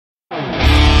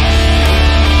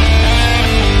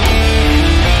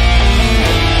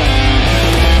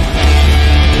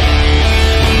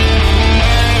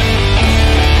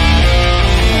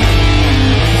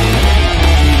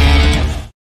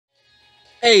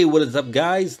Hey, what is up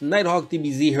guys? Nighthawk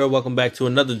Dbz here. Welcome back to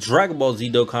another Dragon Ball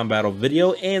Z Dokkan battle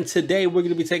video. And today we're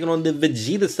going to be taking on the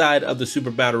Vegeta side of the Super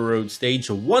Battle Road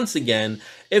stage once again.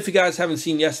 If you guys haven't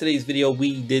seen yesterday's video,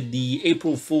 we did the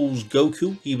April Fool's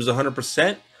Goku. He was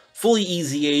 100%, fully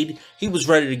easy aid. He was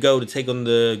ready to go to take on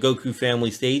the Goku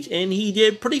family stage, and he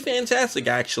did pretty fantastic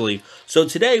actually. So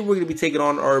today we're going to be taking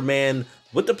on our man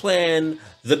with the plan,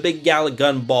 the big Gallic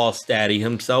gun boss daddy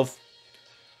himself,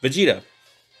 Vegeta.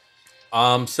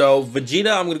 So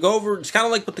Vegeta, I'm going to go over, it's kind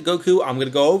of like with the Goku, I'm going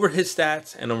to go over his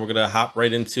stats, and then we're going to hop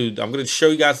right into, I'm going to show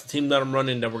you guys the team that I'm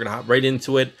running, then we're going to hop right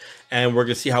into it, and we're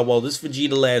going to see how well this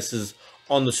Vegeta lasts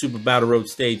on the Super Battle Road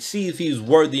stage, see if he's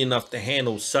worthy enough to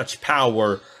handle such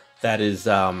power that is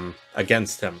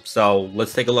against him. So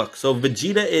let's take a look. So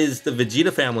Vegeta is the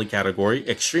Vegeta family category,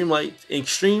 extreme light,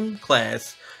 extreme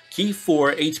class, key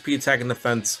 4, HP attack and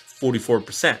defense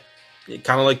 44%,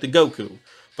 kind of like the Goku.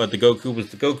 But the Goku was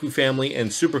the Goku family,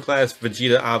 and super class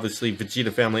Vegeta, obviously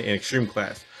Vegeta family and extreme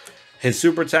class. His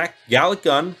super attack, Gallic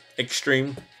Gun,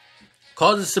 extreme,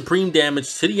 causes supreme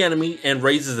damage to the enemy and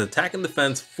raises attack and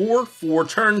defense for 4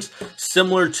 turns,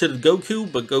 similar to the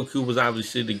Goku, but Goku was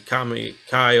obviously the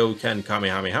Kaioken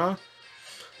Kamehameha,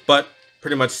 but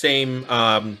pretty much same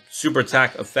super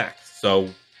attack effect. So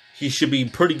he should be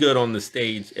pretty good on the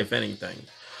stage, if anything.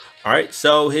 All right,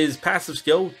 so his passive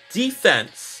skill,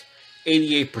 defense,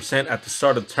 88% at the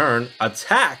start of turn,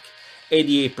 attack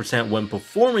 88% when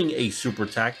performing a super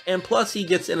attack, and plus he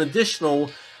gets an additional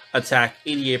attack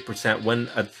 88%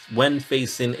 when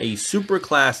facing a super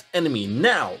class enemy.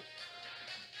 Now,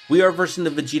 we are versing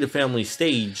the Vegeta family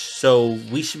stage, so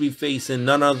we should be facing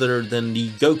none other than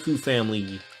the Goku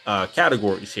family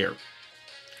categories here.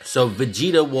 So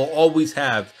Vegeta will always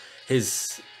have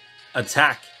his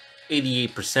attack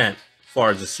 88%.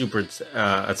 Far as a super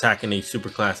attacking a super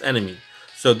class enemy.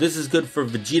 So this is good for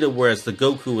Vegeta, whereas the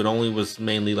Goku, it only was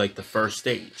mainly like the first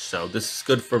stage. So this is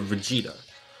good for Vegeta.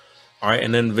 Alright,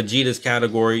 and then Vegeta's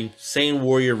category, Saiyan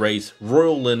warrior race,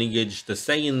 royal lineage, the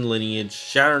Saiyan lineage,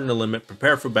 shattering the limit,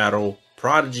 prepare for battle,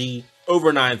 prodigy,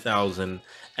 over 9,000,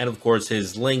 and of course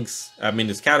his links,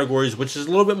 his categories, which is a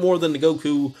little bit more than the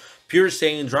Goku, Pure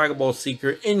Saiyan, Dragon Ball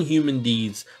Seeker, Inhuman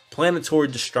Deeds, Planetary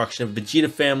Destruction,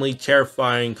 Vegeta Family,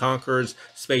 Terrifying, Conquerors,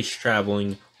 Space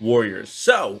Traveling, Warriors.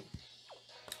 So,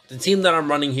 the team that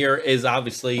I'm running here is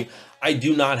obviously, I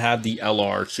do not have the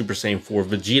LR Super Saiyan 4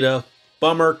 Vegeta.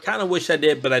 Bummer, kind of wish I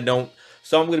did, but I don't.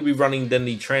 So I'm going to be running then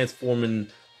the Transforming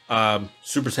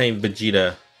Super Saiyan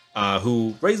Vegeta,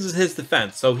 who raises his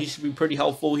defense. So he should be pretty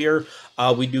helpful here.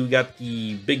 We do got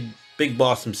the big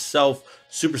boss himself,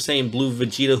 Super Saiyan Blue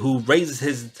Vegeta, who raises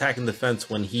his attack and defense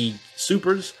when he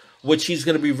supers, which he's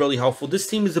going to be really helpful. This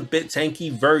team is a bit tanky,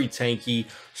 very tanky.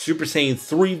 Super Saiyan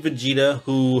 3 Vegeta,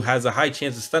 who has a high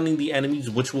chance of stunning the enemies,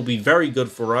 which will be very good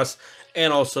for us.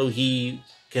 And also he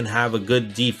can have a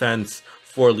good defense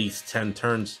for at least 10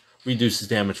 turns, reduces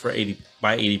damage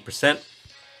by 80%.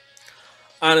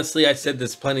 Honestly, I said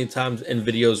this plenty of times in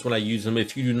videos when I use them.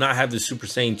 If you do not have the Super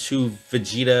Saiyan 2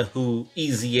 Vegeta, who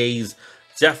easy A's,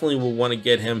 definitely will want to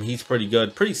get him. He's pretty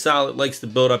good, pretty solid, likes to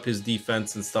build up his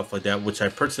defense and stuff like that, which I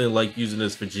personally like using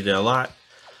this Vegeta a lot.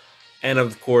 And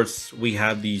of course, we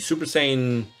have the Super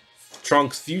Saiyan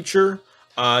Trunks Future.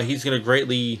 He's going to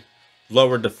greatly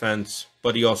lower defense,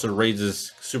 but he also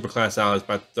raises super class allies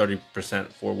by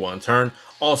 30% for 1 turn.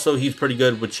 Also, he's pretty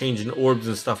good with changing orbs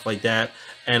and stuff like that,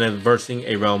 and versing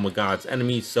a Realm of Gods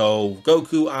enemy. So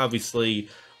Goku, obviously,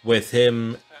 with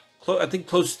him, I think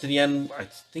close to the end, I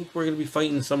think we're going to be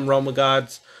fighting some Realm of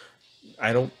Gods.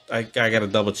 I got to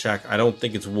double check. I don't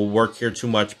think it will work here too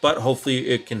much, but hopefully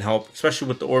it can help, especially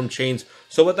with the orb chains.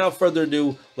 So without further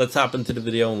ado, let's hop into the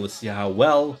video and let's see how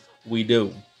well we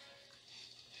do.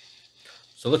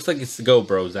 So it looks like it's the Go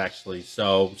Bros, actually.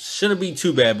 So shouldn't be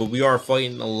too bad, but we are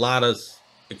fighting a lot of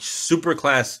super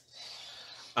class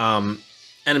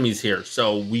enemies here.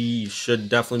 So we should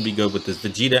definitely be good with this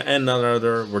Vegeta and none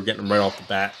other. We're getting them right off the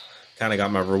bat. Kind of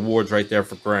got my rewards right there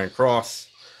for Grand Cross.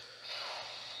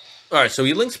 Alright, so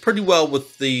he links pretty well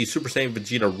with the Super Saiyan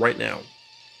Vegeta right now.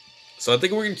 So I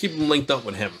think we're going to keep him linked up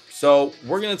with him. So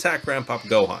we're going to attack Grandpapa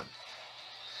Gohan.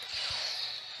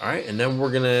 Alright, and then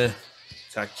we're going to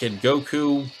attack Kid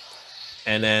Goku.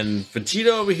 And then Vegeta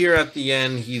over here at the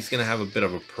end, he's going to have a bit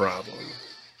of a problem.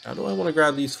 How do I want to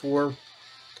grab these 4? I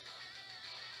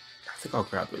think I'll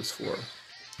grab those 4.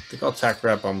 I think I'll attack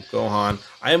Grandpa Gohan.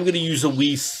 I am going to use a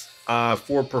Whis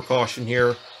for precaution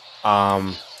here,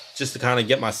 just to kind of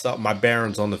get my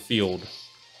bearings on the field.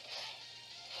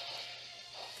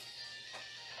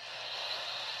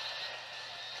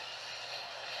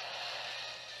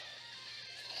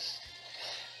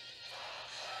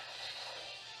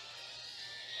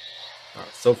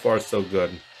 Alright, so far so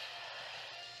good.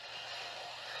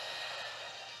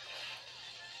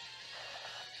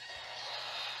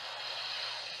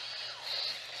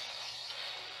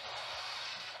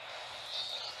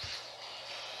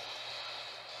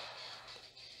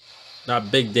 Not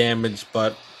big damage,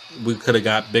 but we could have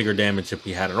got bigger damage if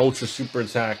we had an ultra super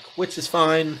attack, which is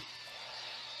fine.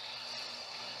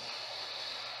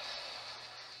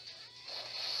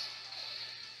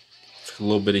 Just a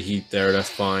little bit of heat there, that's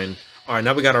fine. Alright,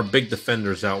 now we got our big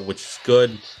defenders out, which is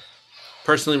good.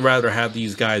 Personally, rather have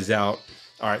these guys out.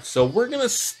 Alright, so we're going to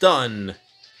stun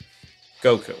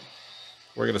Goku.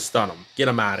 We're going to stun him. Get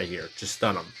him out of here. Just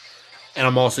stun him. And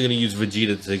I'm also going to use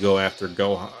Vegeta to go after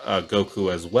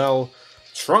Goku as well.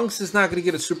 Trunks is not going to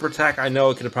get a super attack. I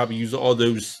know I could have probably used all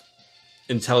those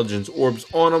intelligence orbs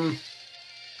on him.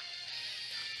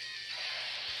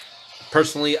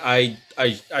 Personally, I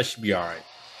should be alright.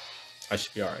 I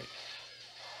should be alright.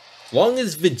 As long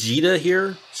as Vegeta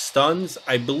here stuns,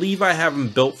 I believe I have him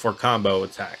built for combo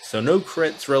attacks. So no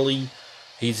crits really.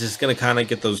 He's just going to kind of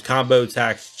get those combo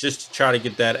attacks just to try to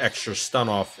get that extra stun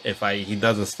off if he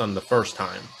doesn't stun the first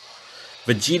time.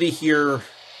 Vegeta here,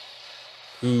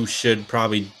 who should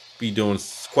probably be doing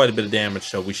quite a bit of damage,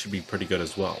 so we should be pretty good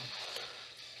as well.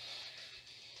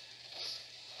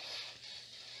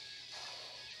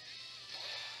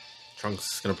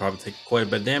 Trunks is going to probably take quite a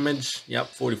bit of damage. Yep,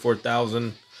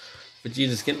 44,000.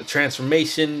 Vegeta's getting the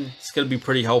transformation. It's going to be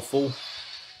pretty helpful.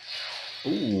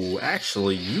 Ooh,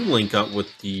 actually, you link up with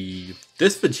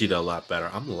this Vegeta a lot better.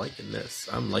 I'm liking this.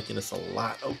 I'm liking this a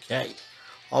lot. Okay.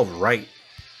 All right.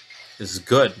 This is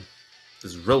good.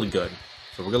 This is really good.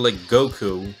 So we're going to let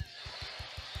Goku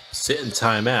sit in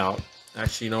timeout.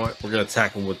 Actually, you know what? We're going to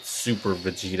attack him with Super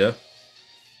Vegeta.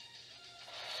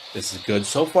 This is good.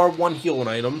 So far, one healing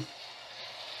item.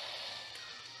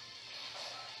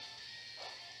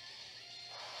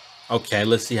 Okay,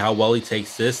 let's see how well he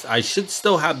takes this. I should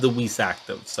still have the Whis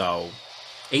active, so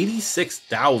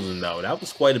 86,000 though. That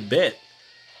was quite a bit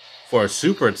for a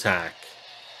super attack.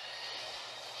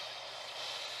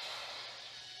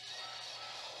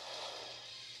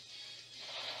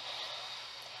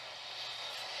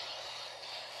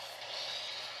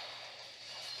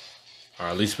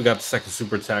 Alright, at least we got the second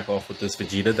super attack off with this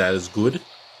Vegeta. That is good.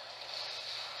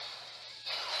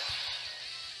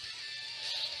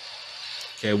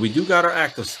 Okay, we do got our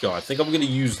active skill. I think I'm going to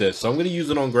use this. So I'm going to use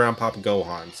it on Ground Pop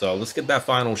Gohan. So let's get that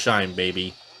final shine,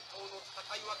 baby.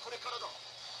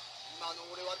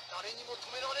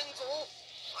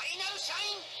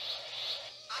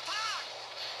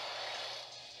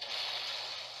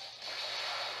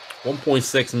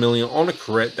 $1.6 million on a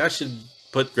crit. That should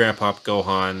put Ground Pop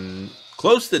Gohan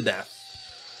close to death.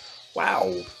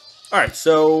 Wow. Alright,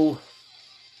 so...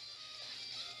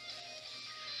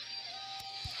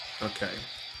 okay.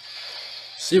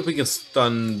 See if we can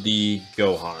stun the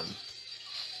Gohan.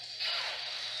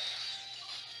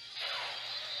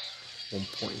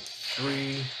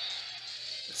 1.3.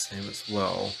 The same as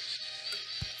well.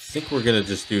 I think we're going to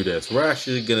just do this. We're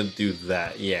actually going to do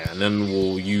that. Yeah, and then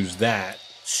we'll use that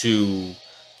to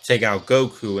take out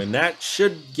Goku. And that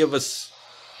should give us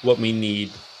what we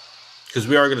need. Because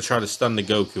we are going to try to stun the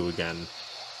Goku again.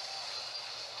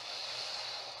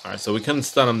 Alright, so we couldn't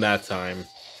stun him that time.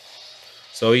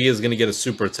 So he is going to get a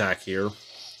super attack here.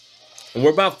 And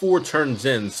we're about 4 turns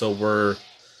in, so we're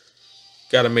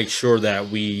got to make sure that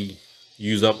we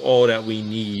use up all that we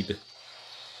need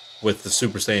with the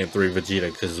Super Saiyan 3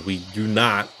 Vegeta, because we do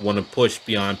not want to push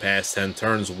beyond past 10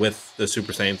 turns with the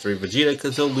Super Saiyan 3 Vegeta,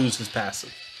 because he'll lose his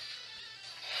passive.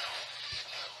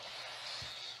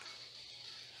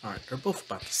 Alright, they're both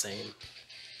about the same.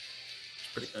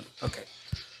 It's pretty good. Okay.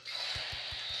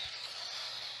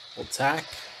 We'll attack.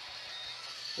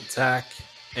 Attack,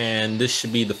 and this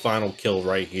should be the final kill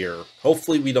right here.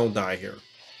 Hopefully we don't die here.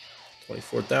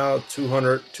 24,000,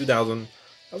 200, 2,000.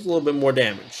 That was a little bit more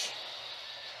damage.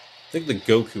 I think the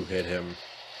Goku hit him.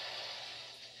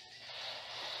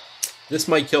 This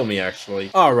might kill me, actually.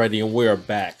 Alrighty, and we're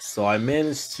back. So I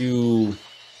managed to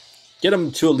get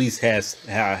him to at least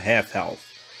half health.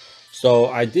 So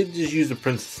I did just use the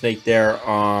Princess Snake there.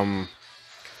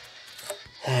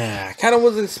 I kind of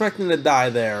wasn't expecting to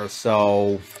die there,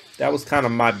 so that was kind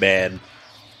of my bad.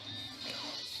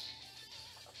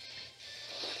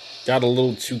 Got a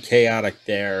little too chaotic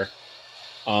there.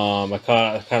 I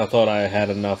kind of thought I had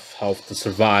enough health to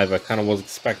survive. I kind of was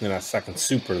expecting that second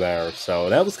super there, so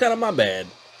that was kind of my bad.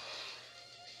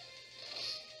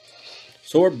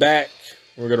 So we're back.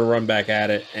 We're going to run back at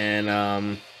it,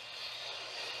 and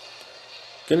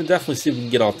gonna definitely see if we can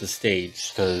get off the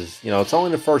stage, because, you know, it's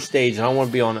only the first stage and I don't want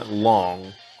to be on it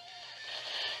long.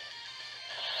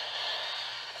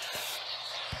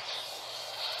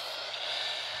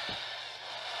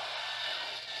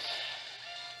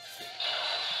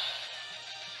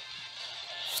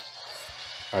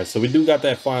 Alright, so we do got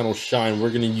that final shine. We're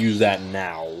going to use that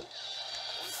now.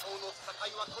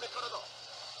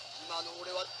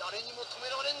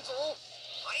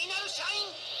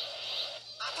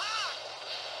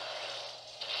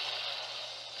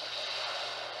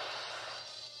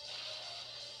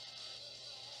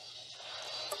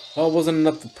 Well, it wasn't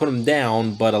enough to put him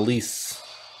down, but at least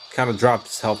kind of dropped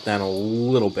his health down a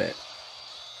little bit.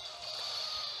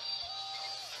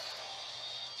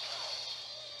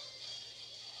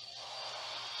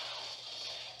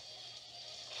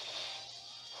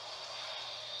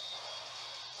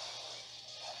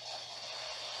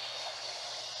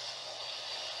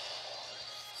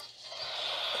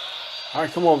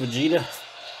 Alright, come on, Vegeta.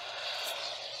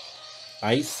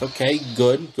 Nice, okay,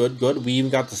 good, good, good. We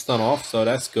even got the stun off, so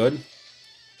that's good.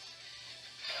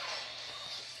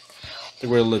 I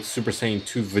think we're going to let Super Saiyan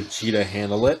 2 Vegeta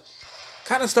handle it.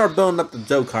 Kind of start building up the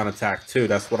Dokkan attack, too.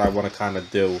 That's what I want to kind of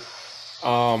do.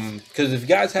 Because if you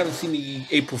guys haven't seen the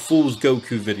April Fool's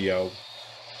Goku video,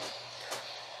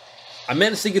 I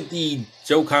managed to get the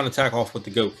Dokkan attack off with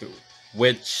the Goku,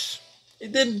 which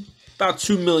it did about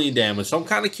 2 million damage. So I'm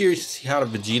kind of curious to see how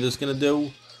the Vegeta's going to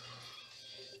do.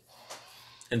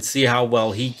 And see how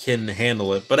well he can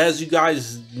handle it. But as you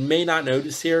guys may not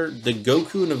notice here, the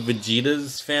Goku and the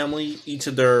Vegeta's family, each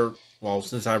of their, well,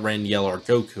 since I ran Yellow or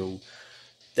Goku,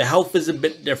 the health is a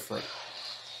bit different.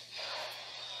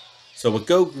 So with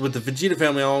the Vegeta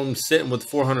family, I'm sitting with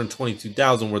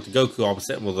 422,000, where the Goku, I'm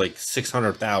sitting with like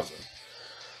 600,000.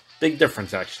 Big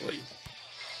difference, actually.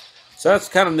 So that's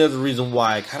kind of another reason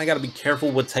why I kind of got to be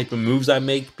careful what type of moves I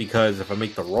make, because if I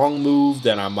make the wrong move,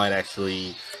 then I might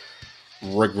actually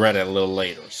regret it a little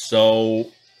later. So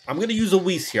I'm going to use a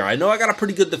Whis here. I know I got a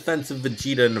pretty good defensive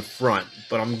Vegeta in the front,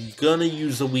 but I'm going to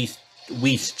use a Whis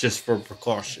just for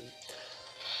precaution.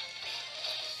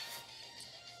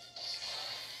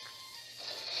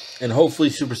 And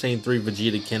hopefully Super Saiyan 3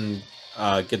 Vegeta can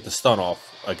get the stun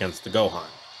off against the Gohan.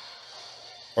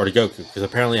 Or the Goku, because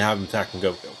apparently I have him attacking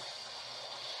Goku.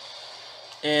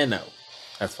 And no,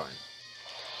 that's fine.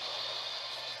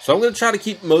 So I'm going to try to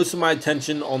keep most of my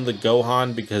attention on the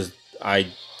Gohan, because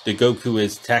the Goku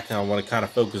is tech, and I want to kind of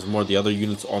focus more of the other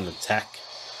units on the tech.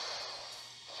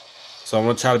 So I'm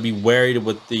going to try to be wary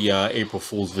with the April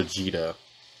Fool's Vegeta.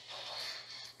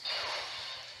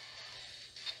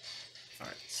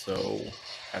 Alright, so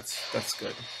that's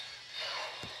good.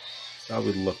 So how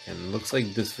we looking? Looks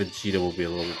like this Vegeta will be a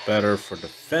little bit better for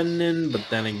defending, but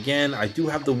then again, I do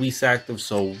have the Whis active,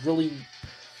 so really,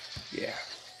 yeah.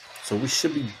 So we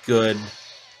should be good.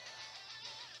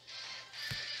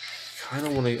 Kind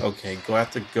of want to, okay, go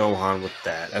after Gohan with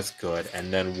that. That's good.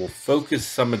 And then we'll focus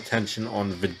some attention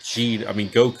on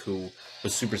Goku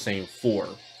with Super Saiyan 4.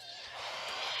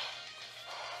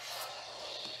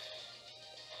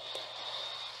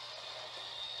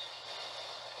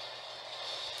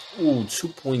 Ooh,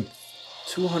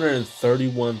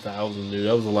 231,000, dude.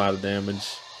 That was a lot of damage.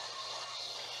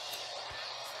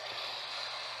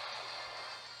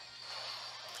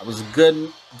 That was a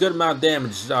good amount of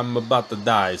damage. I'm about to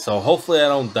die, so hopefully I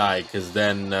don't die, because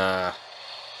then that'll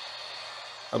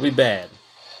be bad.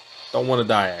 Don't want to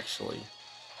die, actually.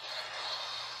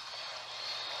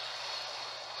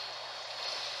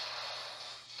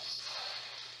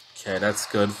 Okay, that's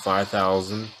good.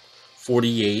 5,000.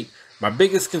 48. My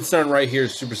biggest concern right here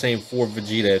is Super Saiyan 4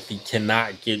 Vegeta if he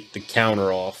cannot get the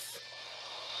counter off.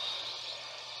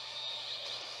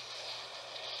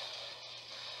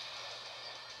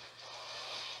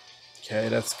 Okay,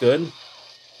 that's good.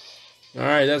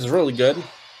 Alright, that's really good.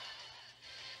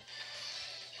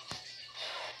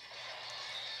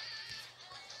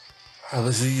 Alright,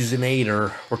 let's use an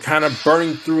 8er. We're kind of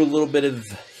burning through a little bit of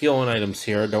healing items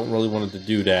here. I don't really want it to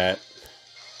do that.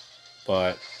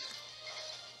 But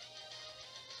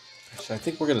actually, I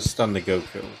think we're going to stun the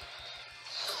Goku.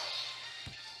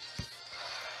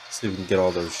 See if we can get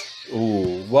all those.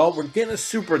 Ooh, well, we're getting a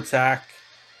super attack.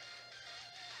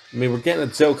 I mean, we're getting a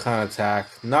Dokkan attack.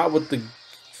 Not with the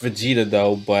Vegeta,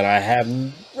 though, but I have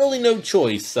really no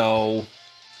choice, so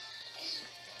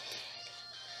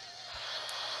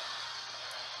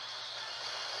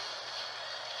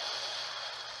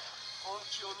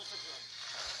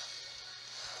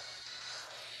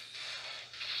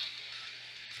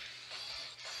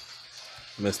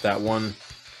missed that one.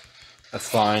 That's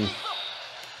fine.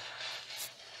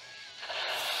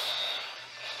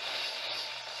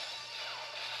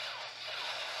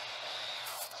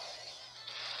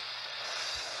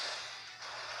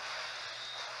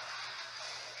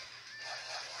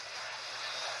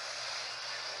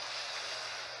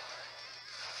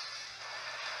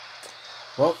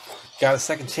 Well, got a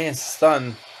second chance to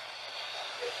stun.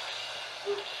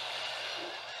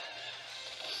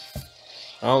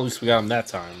 Oh, at least we got him that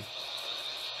time.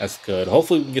 That's good.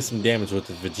 Hopefully we can get some damage with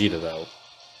the Vegeta, though.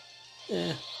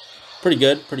 Yeah, pretty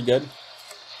good, pretty good.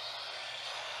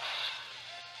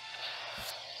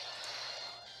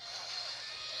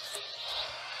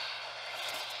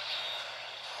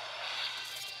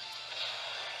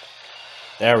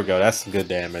 There we go. That's some good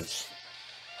damage.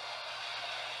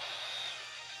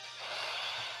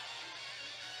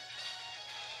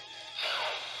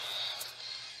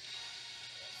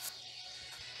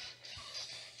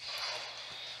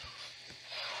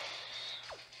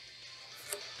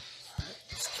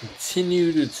 Let's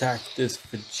continue to attack this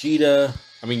Vegeta.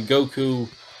 I mean, Goku.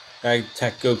 I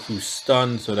attack Goku's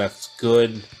stun, so that's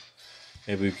good.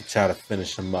 Maybe we could try to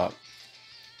finish him up.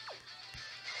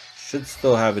 Should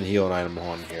still have a healing item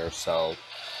on here, so.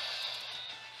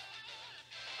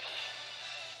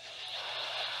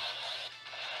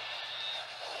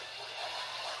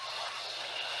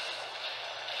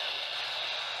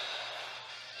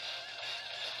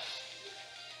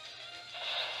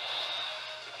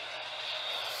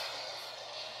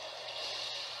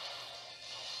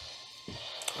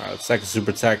 Alright, second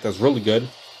super attack, that's really good.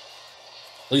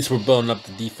 At least we're building up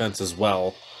the defense as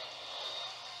well.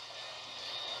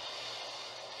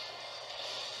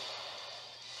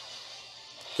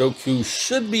 Goku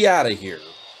should be out of here.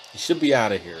 He should be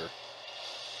out of here.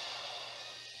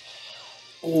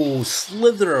 Oh,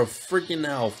 slither of freaking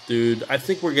health, dude. I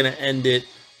think we're going to end it.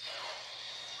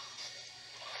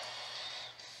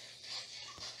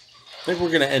 I think we're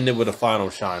going to end it with a final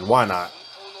shine. Why not?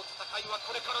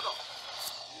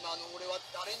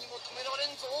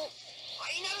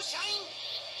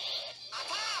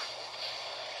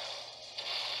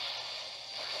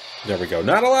 There we go.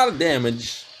 Not a lot of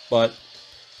damage, but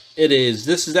it is.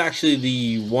 This is actually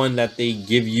the one that they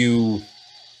give you,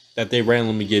 that they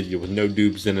randomly give you with no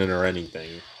dupes in it or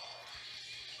anything.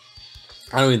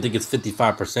 I don't even think it's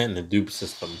 55% in the dupe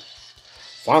system.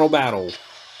 Final battle.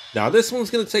 Now this one's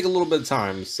going to take a little bit of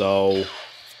time, so.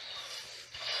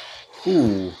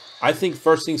 I think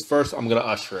first things first, I'm going to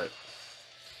usher it.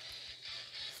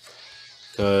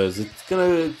 Because it's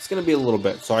gonna be a little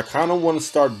bit. So I kind of want to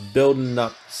start building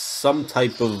up some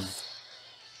type of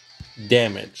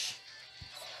damage.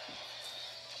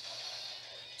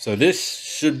 So this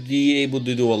should be able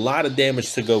to do a lot of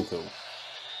damage to Goku.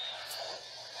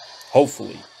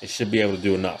 Hopefully, it should be able to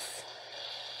do enough.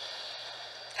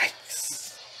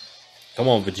 Yikes. Come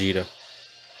on, Vegeta.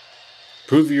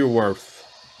 Prove your worth.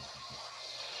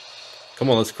 Come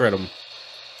on, let's crit him.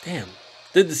 Damn.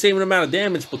 Did the same amount of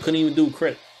damage, but couldn't even do a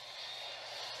crit.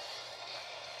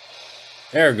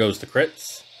 There goes the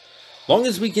crits. Long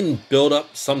as we can build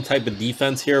up some type of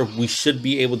defense here, we should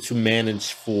be able to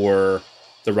manage for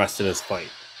the rest of this fight.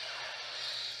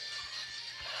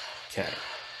 Okay.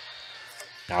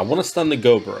 Now, I want to stun the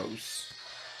Gobros.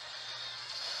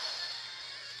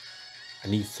 I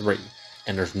need 3,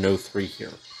 and there's no 3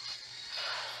 here.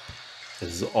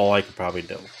 This is all I could probably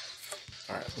do.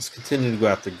 Alright, let's continue to go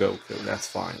after Goku. That's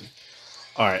fine.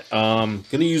 Alright,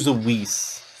 gonna use a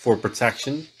Whis for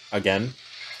protection again.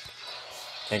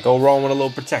 Can't go wrong with a little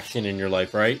protection in your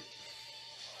life, right?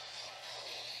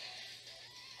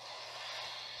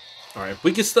 Alright, if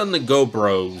we can stun the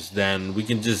Gobros, then we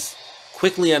can just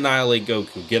quickly annihilate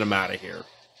Goku. Get him out of here.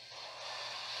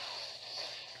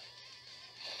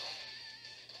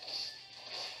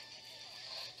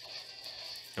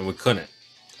 And we couldn't.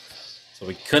 So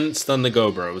we couldn't stun the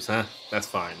Gobros, huh? That's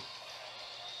fine.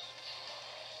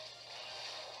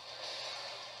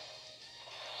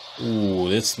 Ooh,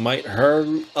 this might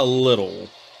hurt a little.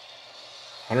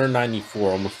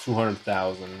 194, almost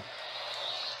 200,000.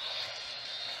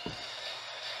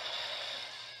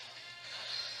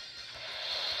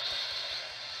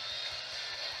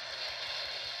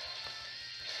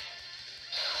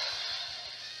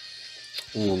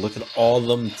 Ooh, look at all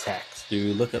them techs,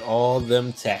 dude. Look at all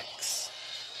them techs.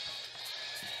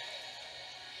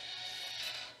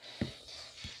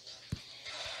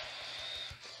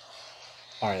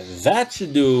 Alright, that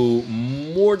should do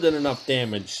more than enough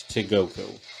damage to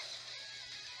Goku.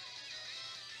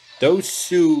 Those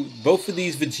two, both of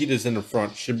these Vegetas in the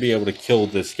front should be able to kill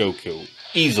this Goku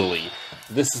easily.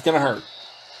 This is gonna hurt.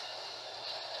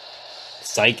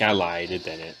 Psych, I lied, it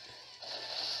didn't.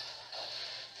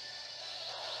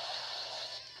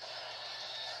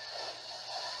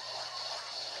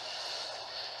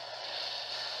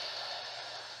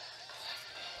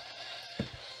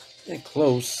 Yeah,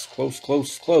 close, close,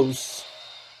 close, close.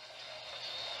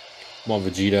 Come on,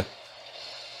 Vegeta.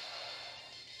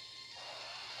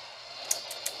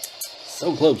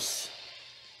 So close.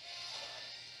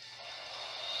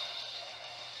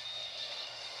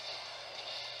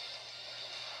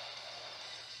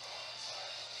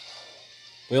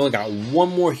 We only got one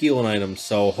more healing item,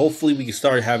 so hopefully we can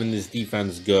start having this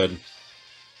defense good.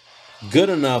 Good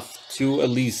enough to at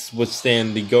least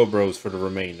withstand the Go Bros for the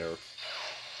remainder.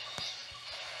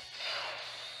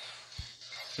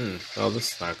 Oh,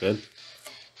 this is not good.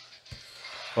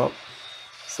 Well,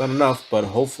 it's not enough, but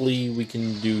hopefully we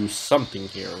can do something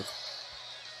here.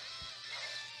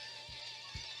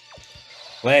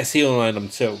 Last healing item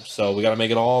too, so we gotta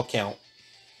make it all count.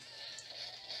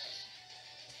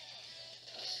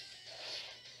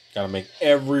 Gotta make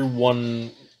every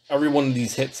one of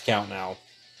these hits count now.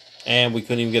 And we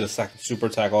couldn't even get a second super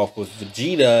attack off with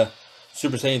Vegeta,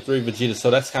 Super Saiyan 3 Vegeta, so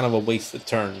that's kind of a wasted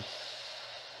turn.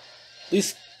 At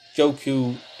least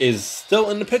Goku is still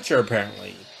in the picture,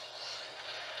 apparently.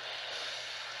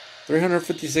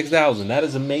 356,000. That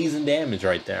is amazing damage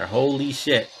right there. Holy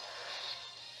shit.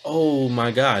 Oh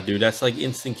my god, dude. That's like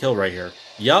instant kill right here.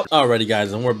 Yup. Alrighty,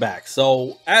 guys, and we're back.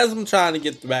 So, as I'm trying to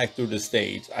get back through the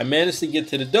stage, I managed to get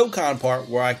to the Dokkan part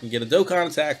where I can get a Dokkan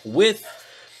attack with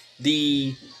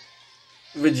the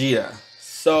Vegeta.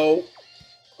 So,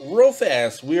 real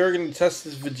fast, we are going to test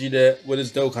this Vegeta with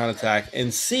his Dokkan attack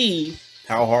and see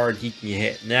how hard he can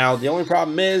hit. Now, the only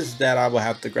problem is that I will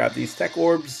have to grab these tech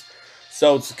orbs,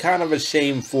 so it's kind of a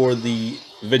shame for the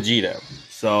Vegeta.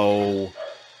 So,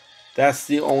 that's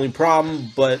the only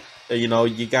problem, but, you know,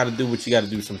 you got to do what you got to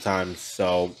do sometimes.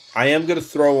 So, I am going to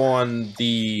throw on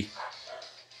the...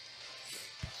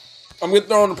 I'm going to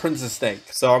throw on the Princess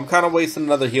Snake. So, I'm kind of wasting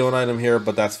another healing item here,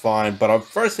 but that's fine. But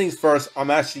first things first,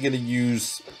 I'm actually going to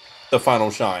use the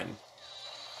Final Shine.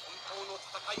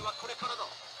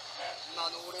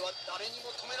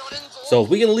 So, if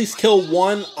we can at least kill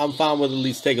one, I'm fine with at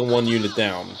least taking one unit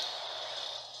down.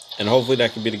 And hopefully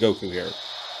that can be the Goku here.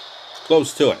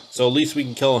 Close to it. So at least we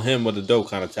can kill him with a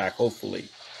Dokkan attack, hopefully.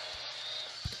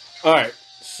 Alright,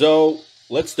 so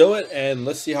let's do it, and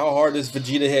let's see how hard this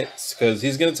Vegeta hits. Because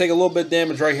he's going to take a little bit of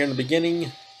damage right here in the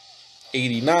beginning.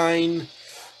 89,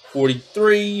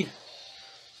 43,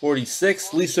 46.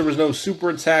 At least there was no super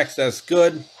attacks. That's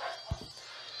good.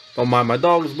 Don't mind my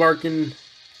dogs barking.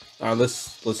 Alright,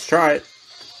 let's try it.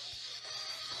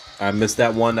 I missed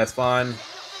that one. That's fine.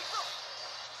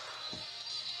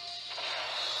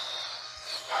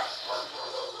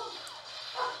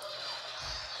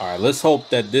 Alright, let's hope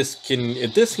that this can...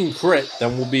 If this can crit,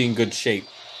 then we'll be in good shape.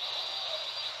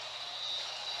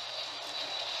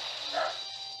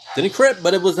 Didn't crit,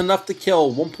 but it was enough to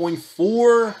kill.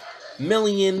 1.4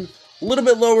 million. A little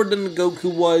bit lower than the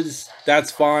Goku was.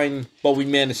 That's fine, but we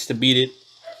managed to beat it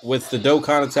with the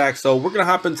Dokkan attack. So we're going to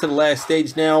hop into the last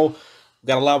stage now. We've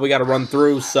got a lot we got to run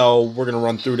through, so we're going to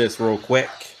run through this real quick.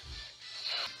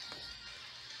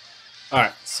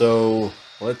 Alright, so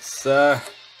let's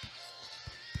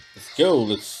go.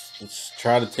 Let's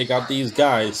try to take out these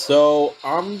guys. So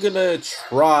I'm gonna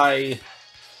try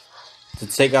to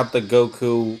take out the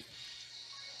Goku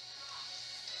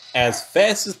as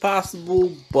fast as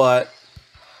possible, but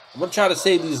I'm gonna try to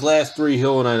save these last 3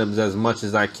 healing items as much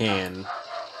as I can.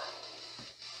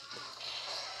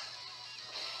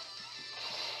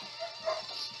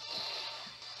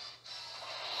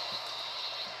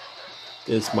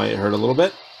 This might hurt a little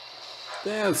bit.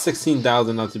 Yeah,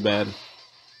 16,000, not too bad.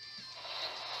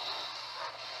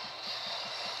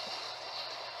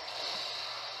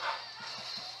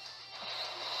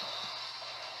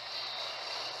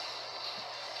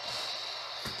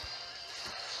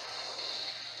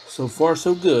 So far,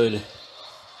 so good.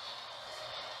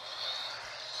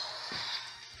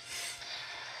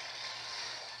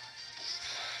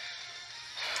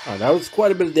 Alright, that was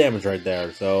quite a bit of damage right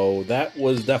there. So that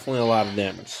was definitely a lot of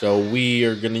damage. So we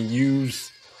are going to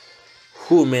use...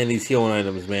 Whew, man, these healing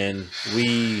items, man.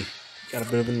 We got a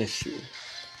bit of an issue.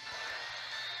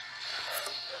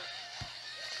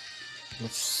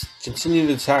 Let's continue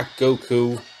to attack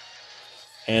Goku.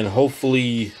 And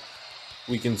hopefully...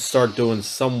 we can start doing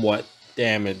somewhat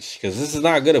damage, because this is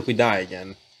not good if we die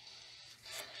again.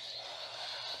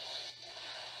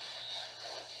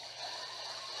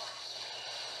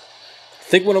 I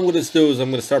think what I'm going to do is I'm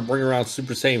going to start bringing around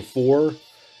Super Saiyan 4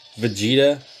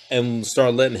 Vegeta and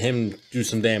start letting him do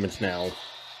some damage now.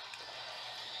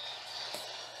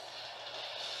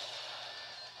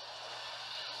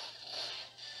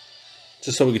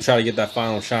 Just so we can try to get that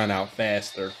final shine out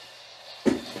faster.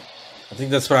 I think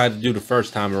that's what I had to do the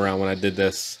first time around when I did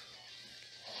this.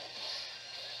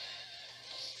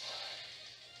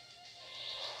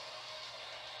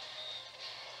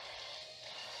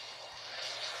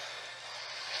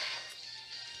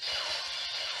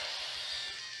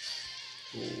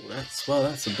 Ooh,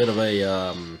 that's a bit of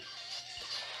a,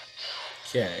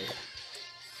 okay.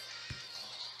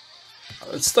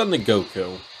 Let's stun the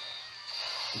Goku.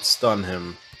 Let's stun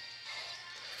him.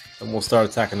 And we'll start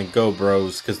attacking the Go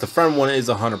Bros, because the friend one is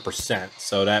 100%,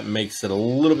 so that makes it a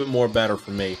little bit more better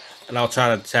for me. And I'll try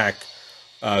to attack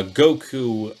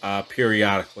Goku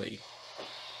periodically.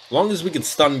 As long as we can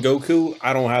stun Goku,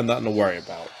 I don't have nothing to worry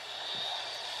about.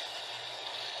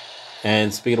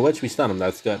 And speaking of which, we stun him.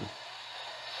 That's good.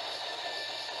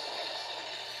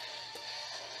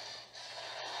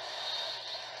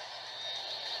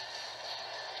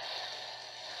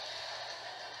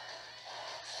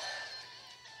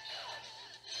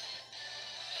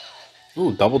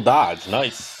 Ooh, double dodge.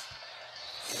 Nice.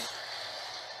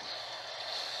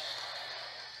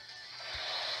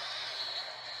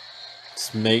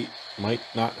 This might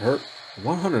not hurt.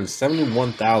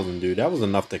 171,000, dude. That was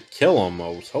enough to kill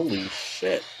almost. Holy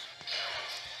shit.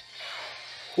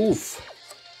 Oof.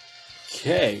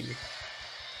 Okay.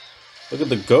 Look at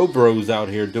the Go Bros out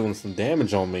here doing some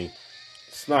damage on me.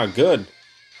 It's not good.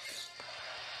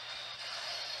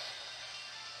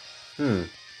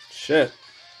 Shit.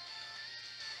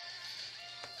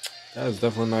 That is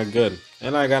definitely not good.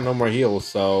 And I got no more heals,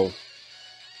 so...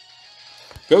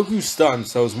 Goku's stunned,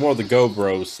 so it's more the Go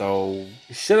Bros, so...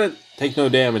 shouldn't take no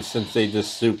damage since they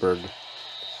just supered.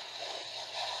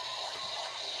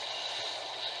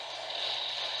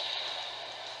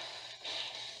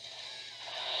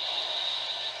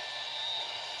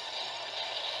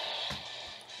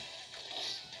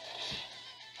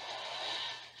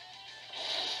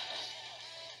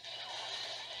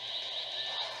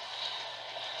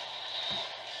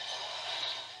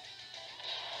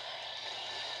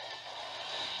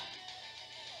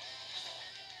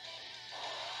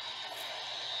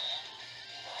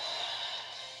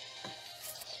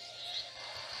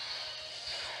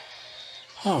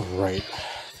 Alright,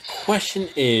 the question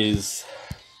is,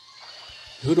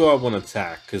 who do I want to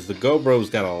attack? Because the Go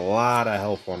Bros got a lot of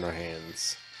health on their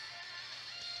hands.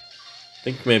 I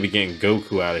think maybe getting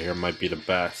Goku out of here might be the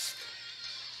best.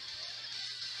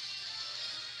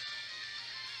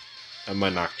 I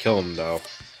might not kill him though.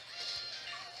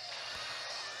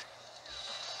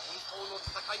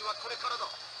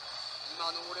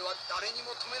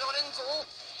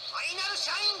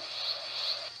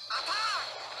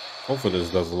 Hopefully this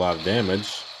does a lot of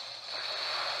damage.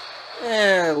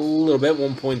 A little bit,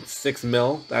 1.6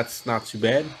 mil. That's not too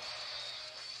bad.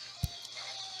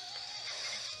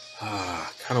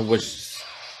 Kind of wish...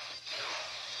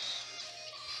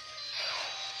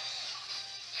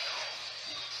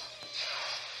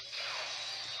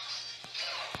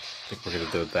 I think we're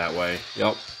gonna do it that way.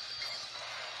 Yep.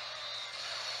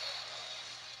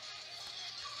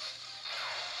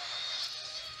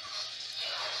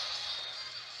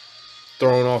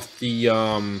 Throwing off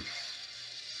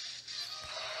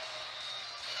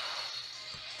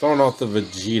the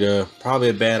Vegeta, probably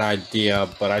a bad idea,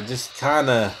 but I just kind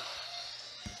of,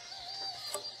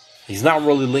 he's not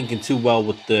really linking too well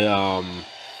with the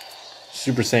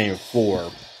Super Saiyan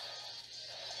 4.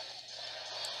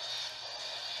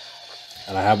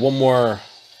 And I have one more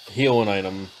healing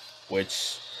item,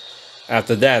 which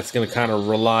after that it's going to kind of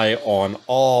rely on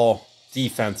all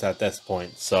defense at this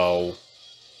point, so...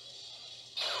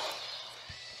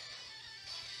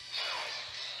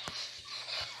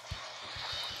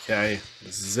 Okay,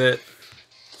 this is it.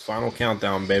 Final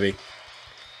countdown, baby.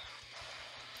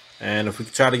 And if we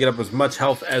can try to get up as much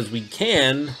health as we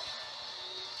can, we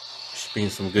should be in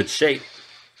some good shape.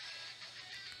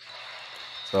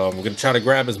 So I'm going to try to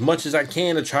grab as much as I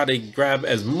can to try to grab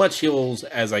as much heals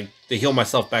as to heal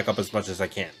myself back up as much as I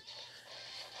can.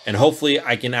 And hopefully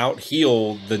I can out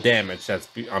heal the damage that's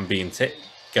I'm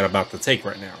about to take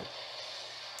right now.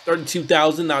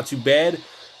 32,000, not too bad.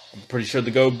 I'm pretty sure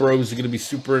the Go Bros are going to be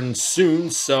supering soon,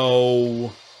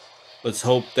 so let's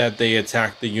hope that they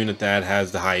attack the unit that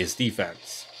has the highest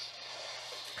defense.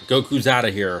 Goku's out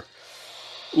of here.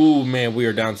 Ooh, man, we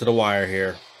are down to the wire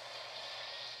here.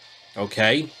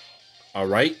 Okay.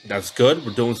 Alright, that's good.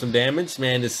 We're doing some damage.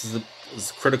 Man, this is a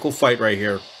critical fight right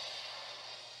here.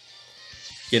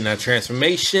 Getting that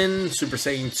transformation. Super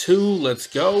Saiyan 2, let's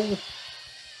go.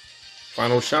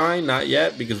 Final shine, not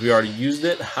yet, because we already used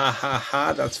it. Ha ha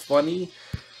ha, that's funny.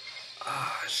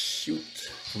 Ah, shoot.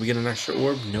 Can we get an extra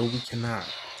orb? No, we cannot.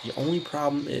 The only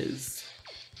problem is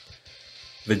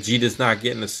Vegeta's not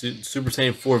getting a Super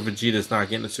Saiyan 4. Vegeta's not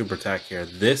getting a super attack here.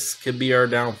 This could be our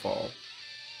downfall.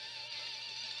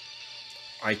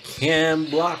 I can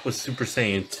block with Super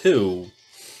Saiyan 2,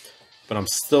 but I'm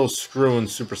still screwing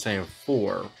Super Saiyan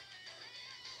 4.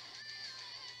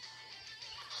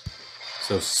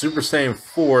 So Super Saiyan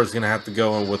 4 is going to have to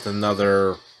go in with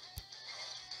another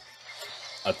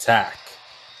attack.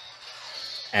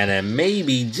 And then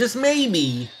maybe, just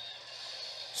maybe,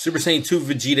 Super Saiyan 2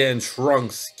 Vegeta and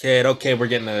Trunks. Kid, okay, we're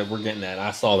getting that.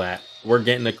 I saw that. We're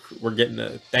getting a,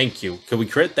 thank you. Can we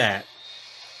crit that?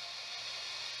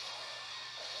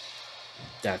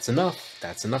 That's enough.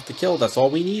 That's enough to kill. That's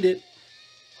all we needed.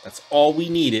 That's all we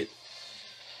needed.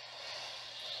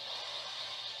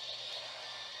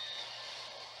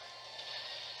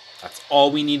 That's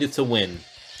all we needed to win.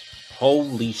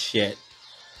 Holy shit.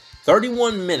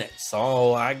 31 minutes.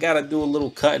 Oh, I gotta do a little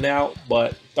cutting out,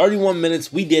 but 31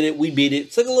 minutes. We did it. We beat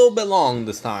it. Took a little bit long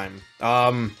this time.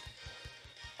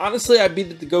 Honestly, I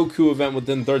beat the Goku event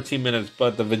within 13 minutes,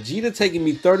 but the Vegeta taking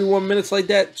me 31 minutes like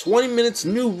that, 20 minutes,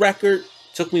 new record.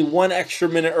 Took me 1 extra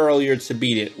minute earlier to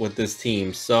beat it with this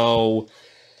team. So,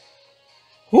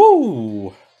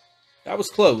 whoo, that was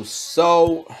close.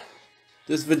 So,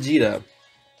 this Vegeta,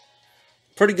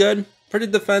 pretty good, pretty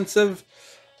defensive.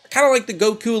 I kind of like the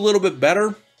Goku a little bit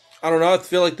better. I don't know. I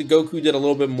feel like the Goku did a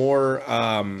little bit more,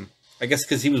 I guess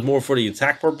because he was more for the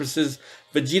attack purposes.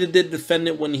 Vegeta did defend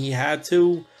it when he had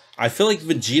to. I feel like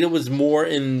Vegeta was more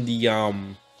in the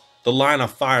line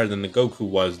of fire than the Goku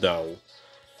was, though.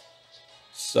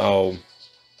 So,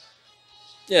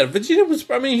 yeah, Vegeta was,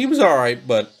 I mean, he was alright,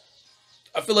 but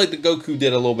I feel like the Goku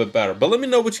did a little bit better. But let me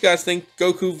know what you guys think.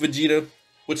 Goku, Vegeta,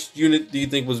 which unit do you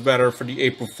think was better for the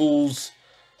April Fool's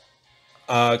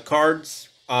cards?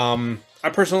 I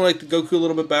personally like the Goku a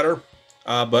little bit better,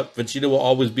 but Vegeta will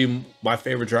always be my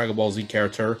favorite Dragon Ball Z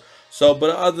character. So, but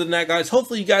other than that, guys,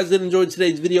 hopefully you guys did enjoy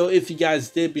today's video. If you guys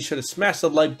did, be sure to smash the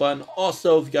like button.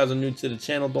 Also, if you guys are new to the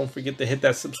channel, don't forget to hit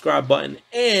that subscribe button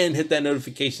and hit that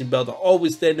notification bell to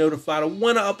always stay notified of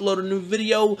when I upload a new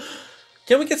video.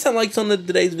 Can we get some likes on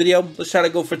today's video? Let's try to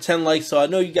go for 10 likes. So I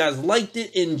know you guys liked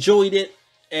it, enjoyed it,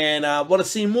 and want to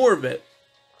see more of it.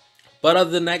 But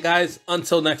other than that, guys,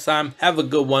 until next time, have a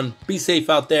good one. Be safe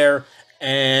out there.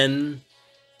 And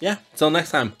yeah, until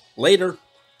next time, later.